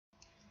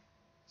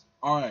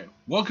Alright,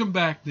 welcome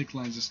back, Nick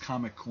Lenz's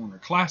Comic Corner.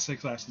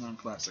 Classics,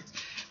 non-classics.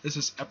 This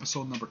is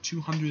episode number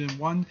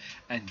 201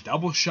 and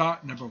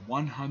Doubleshot number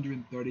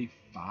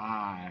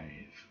 135.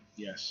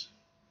 Yes.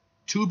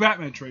 Two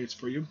Batman trades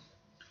for you.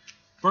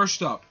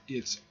 First up,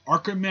 it's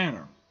Arkham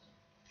Manor.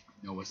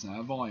 No, it's not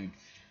a volume.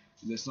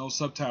 There's no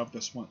subtitle for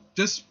this one.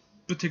 This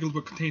particular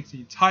book contains the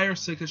entire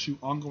 6-issue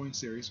ongoing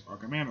series,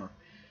 Arkham Manor.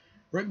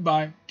 Written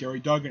by Gary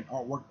Duggan,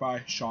 artwork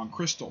by Sean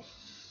Crystal.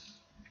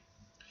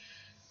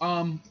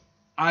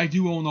 I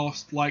do own all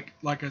like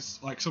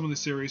some of the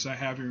series I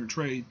have here in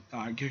trade.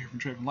 I get here from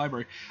trade from the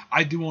library.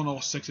 I do own all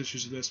 6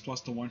 issues of this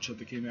plus the one shot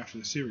that came after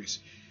the series.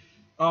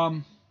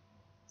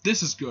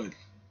 This is good.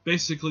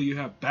 Basically, you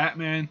have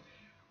Batman.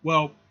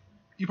 Well,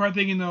 you're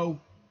probably thinking though,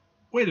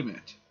 wait a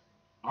minute,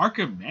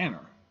 Arkham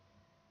Manor.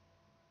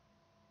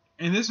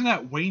 And isn't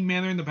that Wayne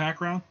Manor in the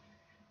background?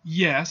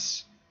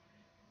 Yes,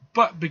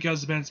 but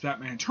because it's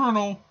Batman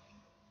Eternal,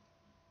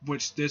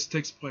 which this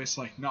takes place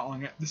like not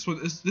long.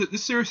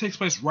 This series takes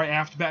place right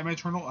after Batman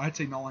Eternal. I'd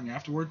say not long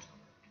afterwards.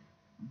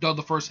 Though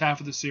the first half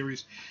of the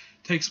series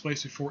takes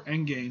place before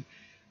Endgame,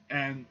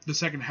 and the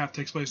second half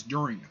takes place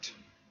during it.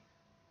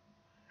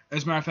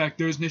 As a matter of fact,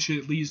 there's an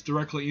issue that leads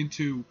directly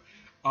into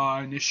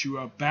an issue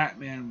of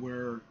Batman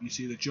where you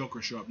see the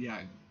Joker show up.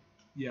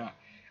 Yeah.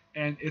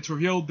 And it's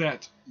revealed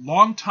that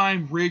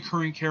longtime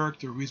recurring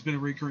character, who's been a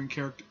recurring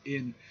character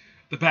in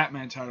the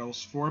Batman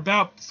titles for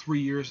about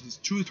 3 years,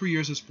 2 or 3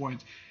 years at this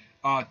point,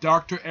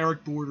 Dr.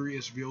 Eric Bordery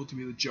is revealed to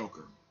be the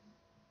Joker.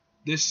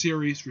 This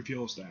series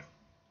reveals that.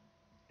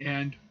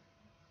 And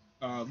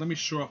let me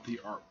show off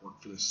the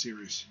artwork for this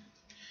series.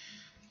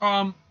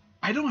 I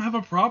don't have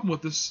a problem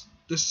with this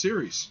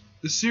series.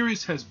 This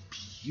series has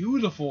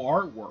beautiful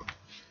artwork.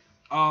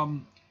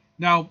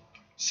 Now,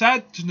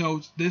 sad to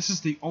note, this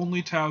is the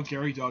only title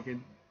Gary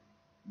Duggan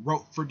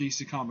wrote for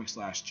DC Comics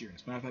last year.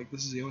 As a matter of fact,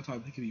 this is the only time I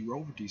think he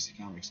wrote for DC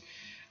Comics.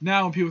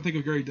 Now, when people think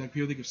of Gary Duggan,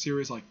 people think of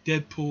series like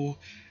Deadpool,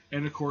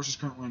 and of course his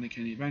current run in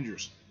Kenny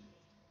Avengers.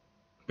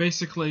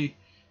 Basically,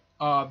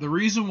 the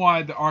reason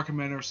why the Arkham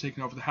Manor is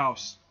taking over the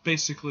house,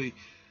 basically,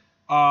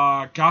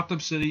 Gotham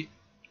City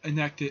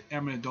enacted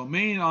eminent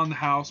domain on the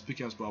house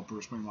because, well,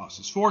 Bruce Wayne lost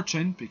his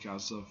fortune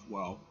because of,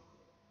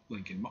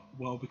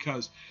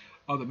 because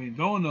of the main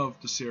villain of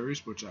the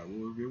series, which I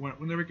will review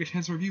whenever I get a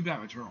chance to review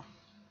Batman Eternal.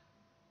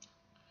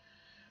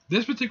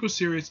 This particular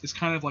series is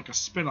kind of like a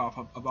spin-off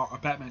of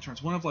Batman Eternal.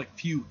 It's one of like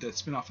few that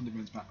spin off into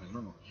Batman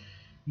Eternal.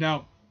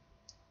 Now,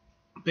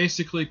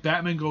 basically,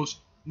 Batman goes.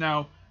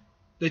 Now,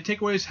 they take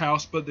away his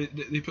house, but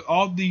they put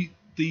all the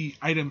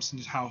items in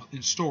his house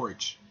in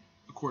storage.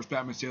 Of course,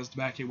 Batman steals the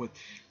back end with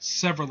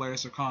several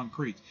layers of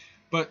concrete.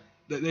 But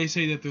they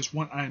say that there's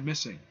one item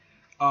missing,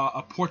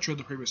 a portrait of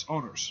the previous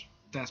owners.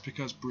 That's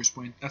because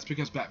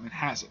Batman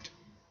has it.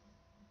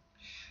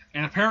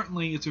 And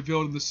apparently, it's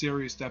revealed in the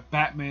series that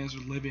Batman is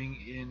living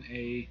in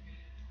a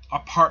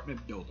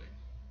apartment building.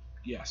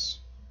 Yes,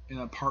 an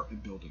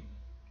apartment building,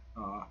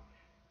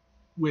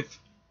 with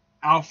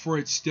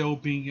Alfred still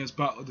being his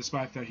butler,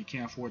 despite that he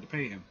can't afford to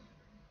pay him.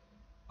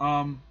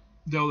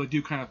 Though they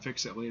do kind of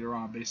fix it later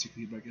on,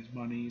 basically like his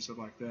money and stuff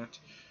like that.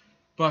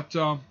 But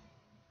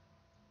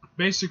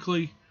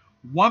basically,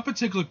 one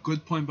particular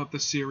good point about the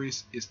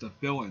series is the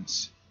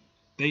villains.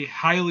 They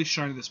highly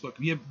shine in this book.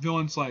 You have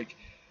villains like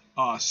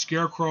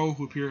Scarecrow,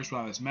 who appears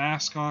without his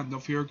mask on, no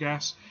fear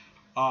gas.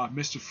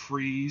 Mr.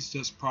 Freeze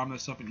does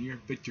prominent stuff in here.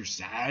 Victor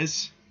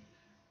Zsasz.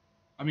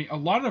 I mean, a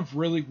lot of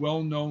really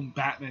well-known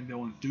Batman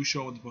villains do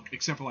show in the book,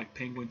 except for like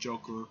Penguin,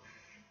 Joker,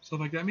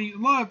 stuff like that. I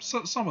mean,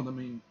 some of them.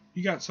 I mean,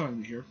 you got some of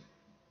them here.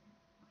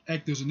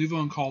 Heck, there's a new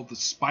villain called the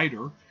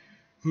Spider,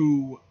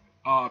 who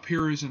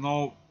appears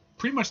in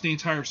pretty much the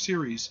entire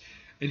series,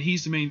 and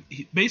he's the main.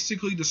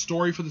 Basically, the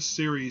story for the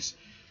series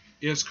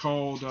is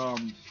called.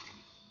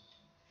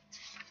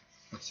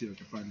 Let's see if I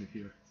can find it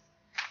here.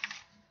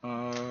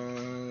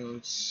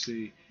 Let's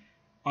see.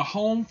 A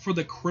Home for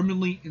the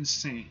Criminally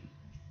Insane.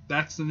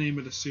 That's the name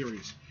of the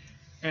series.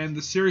 And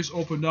the series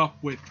opened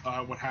up with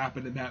what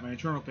happened in Batman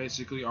Eternal.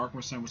 Basically, Arkham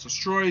Asylum was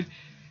destroyed.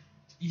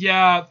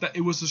 Yeah,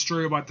 it was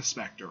destroyed by the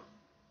Spectre.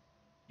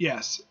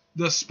 Yes,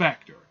 the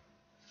Spectre.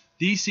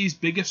 DC's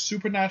biggest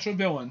supernatural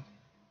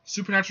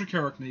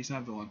character. He's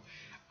not a villain.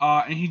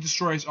 And he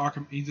destroys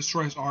Arkham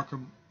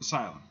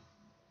Asylum.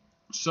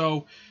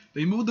 So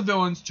they moved the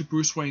villains to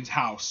Bruce Wayne's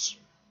house,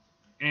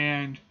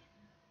 and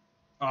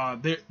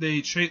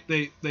they take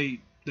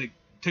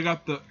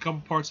out the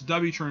couple parts of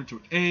W, turn it to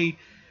an A,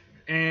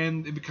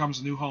 and it becomes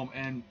a new home.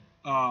 And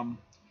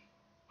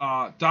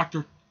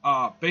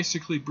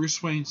basically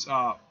Bruce Wayne's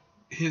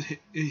his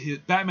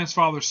Batman's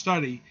father's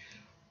study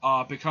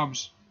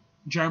becomes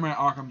Jeremiah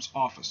Arkham's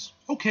office.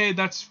 Okay,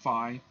 that's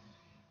fine.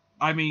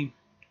 I mean,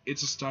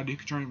 it's a study. You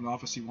can turn it into an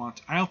office he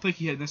wants. I don't think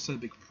he had necessarily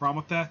a big problem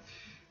with that,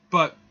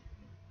 but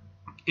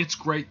it's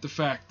great the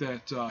fact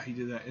that he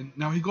did that. And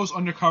now he goes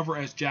undercover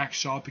as Jack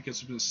Shaw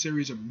because of a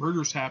series of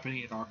murders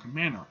happening at Arkham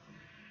Manor.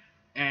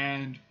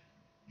 And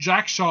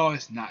Jack Shaw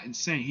is not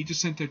insane. He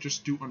just sent there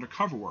just to do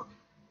undercover work.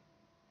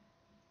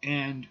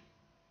 And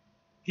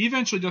He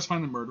eventually does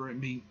find the murderer. I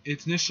mean,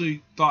 it's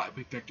initially thought to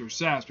be Victor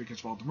Zsasz because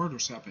of all the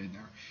murders happening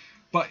there,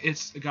 but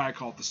it's a guy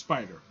called the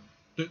Spider.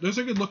 There's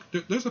a good look.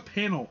 There's a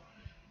panel,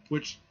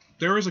 which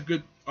there is a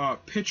good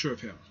picture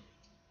of him.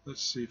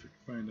 Let's see if I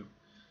can find him.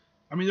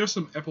 I mean, there's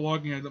some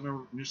epiloguing I don't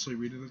remember initially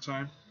reading at the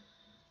time.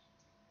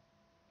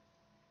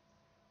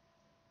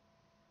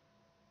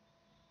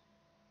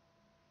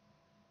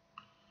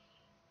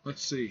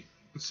 Let's see.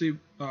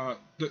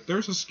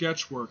 There's a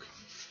sketch work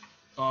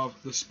of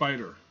the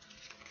Spider.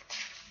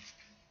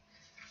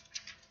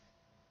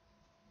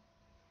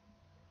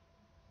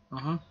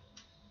 I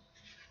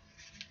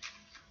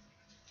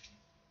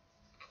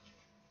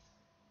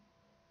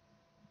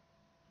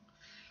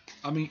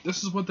mean,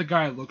 this is what the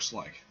guy looks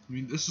like. I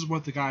mean, this is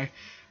what the guy,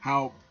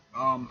 how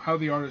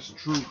the artist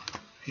drew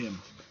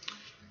him.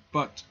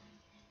 But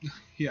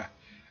yeah,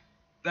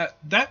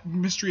 that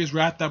mystery is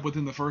wrapped up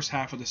within the first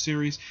half of the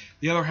series.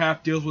 The other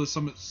half deals with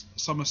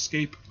some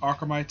escape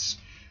Arkhamites.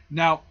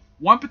 Now,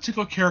 one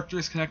particular character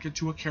is connected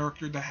to a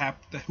character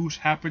who's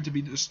happened to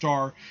be the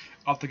star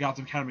of the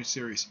Gotham Academy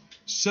series.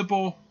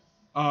 Sybil,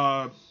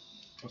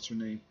 what's her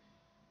name?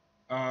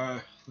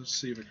 Let's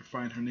see if I can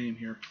find her name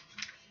here.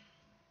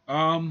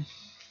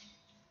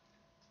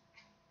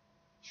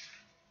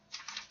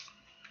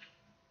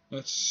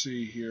 Let's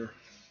see here.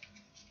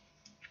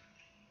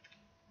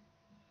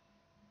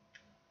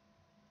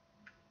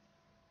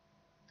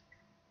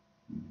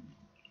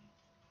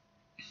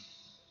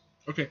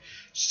 Okay,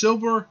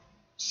 Sybil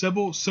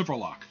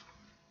Silverlock.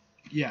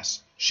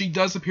 Yes, she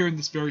does appear in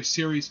this very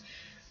series,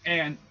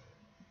 and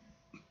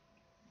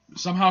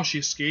somehow she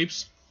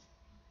escapes.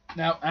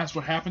 Now, as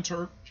what happened to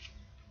her,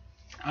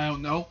 I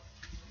don't know.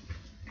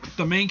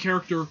 The main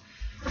character,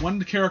 one of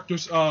the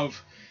characters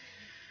of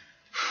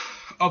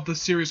the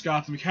series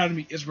Gotham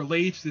Academy, is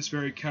related to this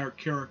very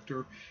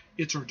character.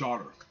 It's her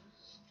daughter.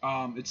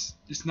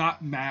 It's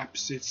not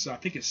Maps. It's I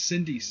think it's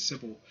Cindy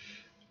Sybil.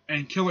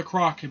 And Killer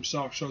Croc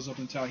himself shows up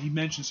in town. He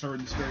mentions her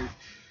in this very.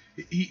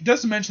 He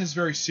doesn't mention this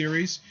very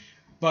series,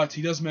 but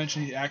he does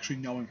mention he actually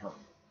knowing her.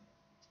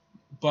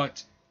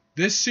 But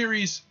this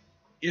series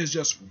is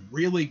just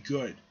really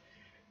good,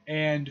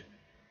 and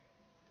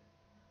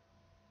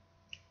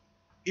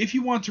if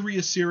you want to read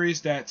a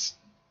series that's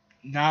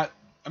not,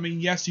 I mean,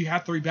 yes, you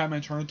have to read Batman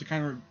Eternal to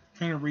kind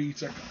of read,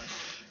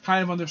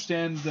 kind of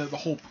understand the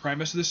whole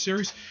premise of this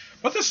series,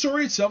 but the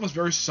story itself is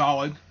very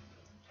solid,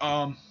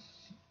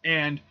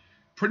 and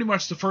pretty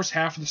much the first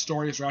half of the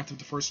story is wrapped up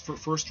the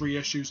first 3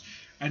 issues,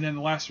 and then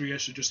the last 3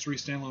 issues, just 3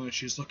 standalone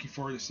issues, looking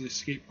for to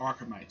escape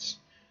Arkhamites.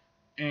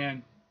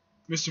 And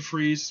Mr.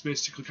 Freeze is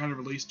basically kind of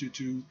released due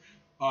to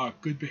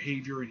good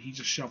behavior, and he's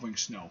just shoveling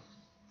snow.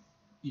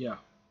 Yeah.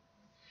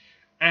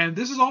 And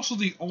this is also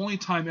the only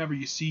time ever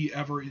you see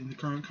in the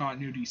current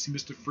continuity you see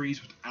Mr.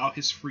 Freeze without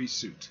his freeze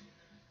suit.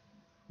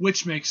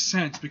 Which makes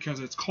sense because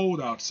it's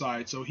cold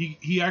outside, so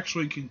he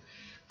actually can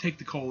take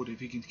the cold if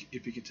he can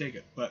take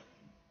it. But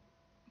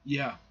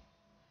yeah.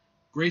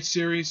 Great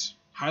series,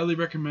 highly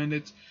recommend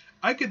it.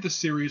 I get the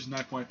series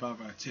 9.5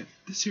 out of 10.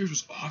 This series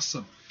was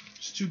awesome.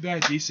 It's too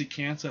bad DC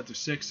canceled after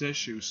 6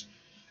 issues.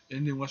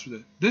 And then what's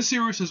with it? This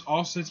series has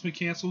also since been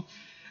canceled.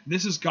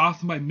 This is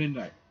Gotham by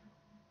Midnight.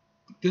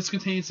 This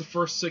contains the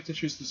first 6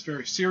 issues of this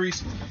very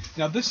series.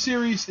 Now, this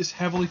series is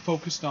heavily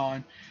focused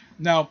on...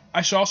 Now,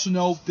 I should also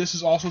note, this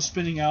is also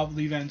spinning out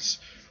the events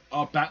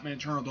of Batman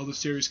Eternal, though the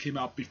series came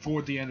out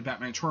before the end of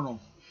Batman Eternal.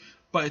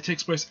 But it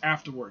takes place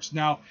afterwards.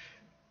 Now,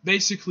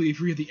 basically, if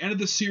you read the end of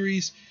the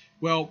series,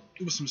 well,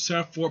 it was some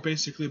setup for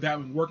basically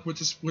Batman working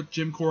with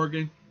Jim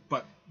Corrigan,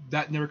 but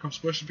that never comes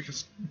to fruition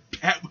because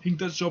Batwing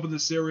doesn't show up in the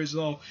series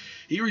at all.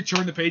 He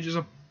returned the pages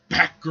of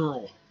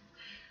Batgirl.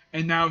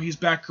 And now he's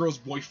Batgirl's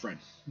boyfriend.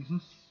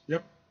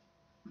 Yep.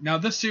 Now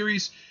this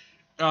series,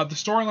 the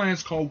storyline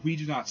is called We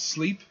Do Not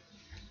Sleep.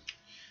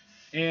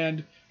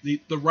 And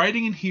the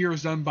writing in here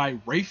is done by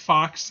Ray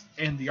Fox,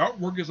 and the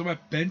artwork is done by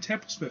Ben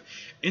Templesmith.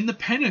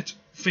 Independent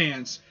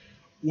fans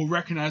will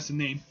recognize the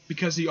name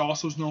because he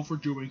also is known for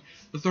doing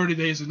the 30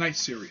 Days of Night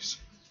series.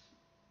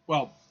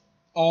 Well,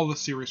 all the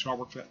series for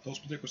artwork for those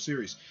particular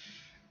series.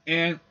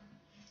 And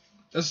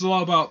this is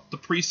all about the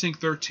Precinct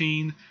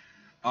 13,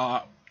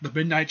 the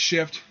Midnight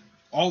Shift,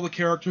 all the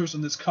characters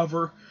in this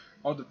cover,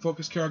 all the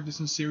focus characters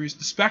in the series.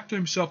 The Spectre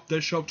himself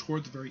does show up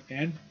toward the very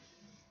end,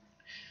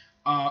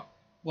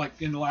 like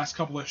in the last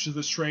couple issues of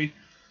this trade,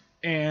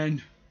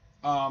 and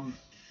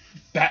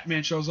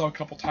Batman shows up a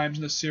couple times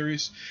in this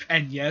series,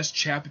 and yes,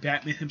 Chappie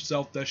Batman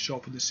himself does show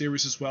up in the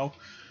series as well.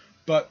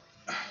 But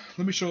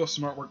let me show you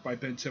some artwork by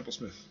Ben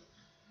Templesmith.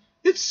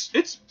 It's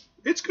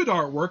good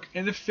artwork,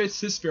 and it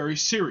fits this very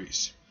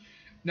series.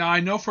 Now,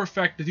 I know for a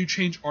fact they do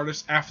change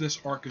artists after this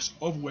arc is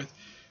over with,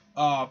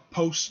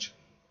 post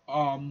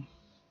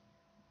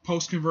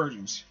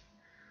convergence.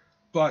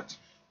 But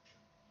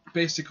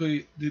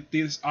basically,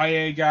 this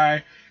IA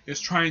guy is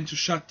trying to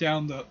shut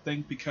down the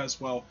thing because,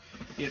 well,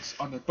 it's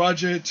under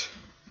budget.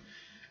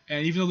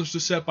 And even though this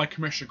was set by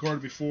Commissioner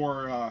Gordon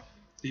before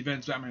the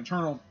events of Batman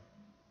Eternal,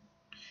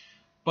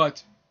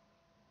 but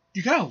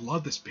you gotta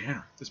love this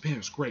banner. This banner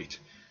is great.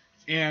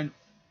 And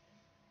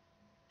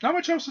not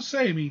much else to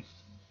say. I mean,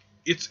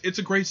 it's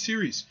a great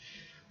series.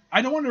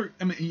 I don't wonder.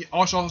 I mean, you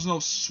also know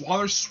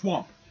Swaller's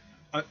Swamp,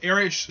 an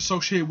area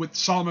associated with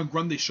Solomon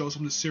Grundy, shows up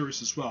in the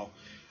series as well.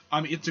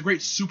 I mean, it's a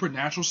great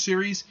supernatural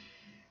series.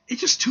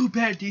 It's just too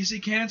bad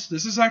DC canceled.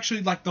 This is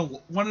actually like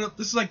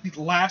this is like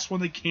the last one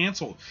they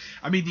canceled.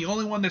 I mean, the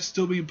only one that's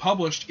still being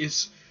published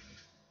is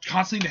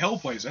Constantine the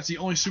Hellblazer. That's the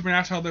only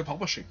supernatural they're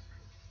publishing.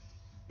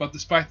 But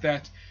despite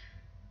that,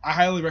 I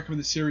highly recommend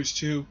the series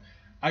too.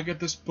 I get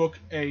this book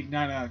a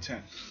 9 out of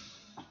 10.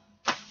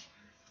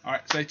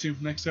 Alright, stay tuned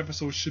for the next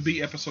episode, which should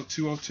be episode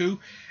 202.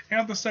 And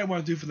I'll decide what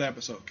to do for the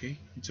episode, okay?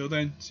 Until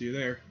then, see you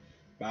there.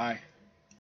 Bye.